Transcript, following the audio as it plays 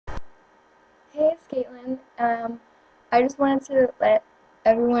Caitlin. I just wanted to let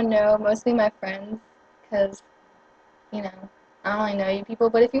everyone know, mostly my friends, because, you know, I don't really know you people,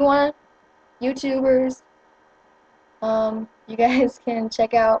 but if you want YouTubers, you guys can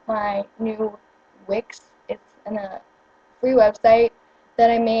check out my new Wix. It's a free website that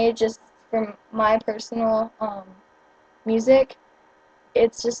I made just from my personal music.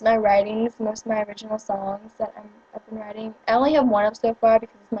 It's just my writings, most of my original songs that I've been writing. I only have one up so far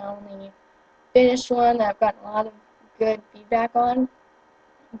because it's my only finished one that I've gotten a lot of good feedback on.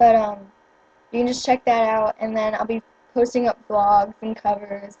 But you can just check that out, and then I'll be posting up vlogs and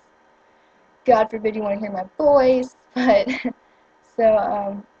covers. God forbid you want to hear my voice, but so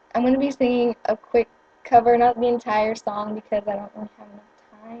I'm gonna be singing a quick cover, not the entire song because I don't really have enough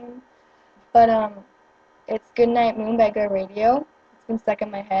time. But it's "Goodnight Moon" by Go Radio. It's been stuck in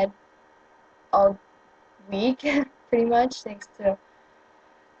my head all week, pretty much, thanks to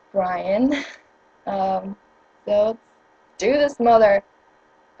Brian. So let's do this, mother.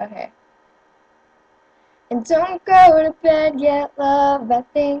 Okay. And don't go to bed yet, love. I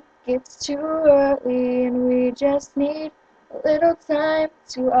think it's too early, and we just need a little time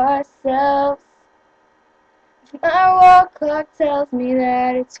to ourselves. My wall clock tells me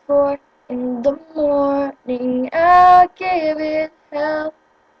that it's 4 in the morning. I'll give it hell.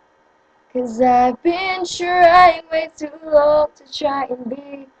 'Cause I've been trying way too long to try and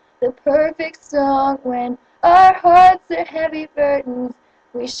be the perfect song when our hearts are heavy burdens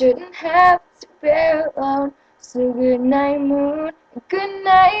we shouldn't have to bear alone. So good night, moon, and good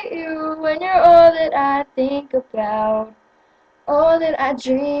night, you, when you're all that I think about, all that I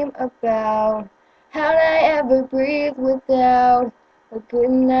dream about. How'd I ever breathe without a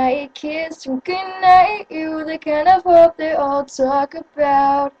good night kiss from good night, you, the kind of hope they all talk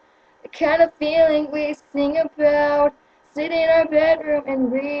about. The kind of feeling we sing about. Sit in our bedroom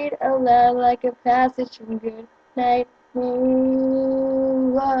and read aloud like a passage from Good Night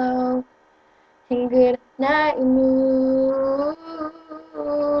Moon. Whoa. And Good Night Moon.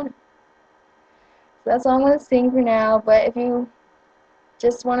 So that's all I'm going to sing for now. But if you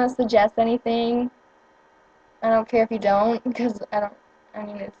just want to suggest anything, I don't care if you don't, because I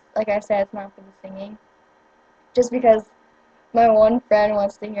mean, it's, like I said, it's not for the singing. Just because my one friend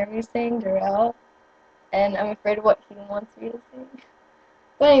wants to hear me sing, Darrell, and I'm afraid of what he wants me to sing.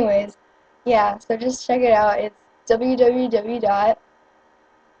 But anyways, yeah, so just check it out. It's www.wix,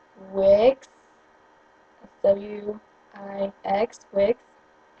 W-I-X, Wix,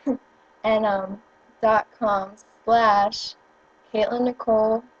 and .com/ Caitlin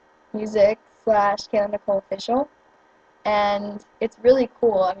Nicole Music / Caitlin Nicole Official. And it's really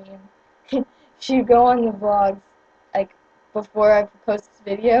cool. I mean, if you go on the vlogs, like, before I post this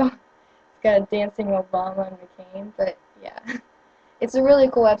video, it's got a dancing Obama and McCain, but yeah. It's a really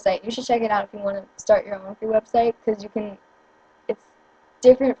cool website. You should check it out if you want to start your own free website, because it's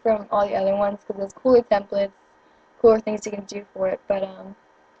different from all the other ones, because there's cooler templates, cooler things you can do for it, but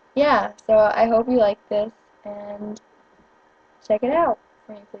yeah, so I hope you like this, and check it out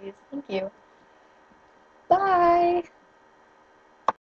for me, please. Thank you. Bye!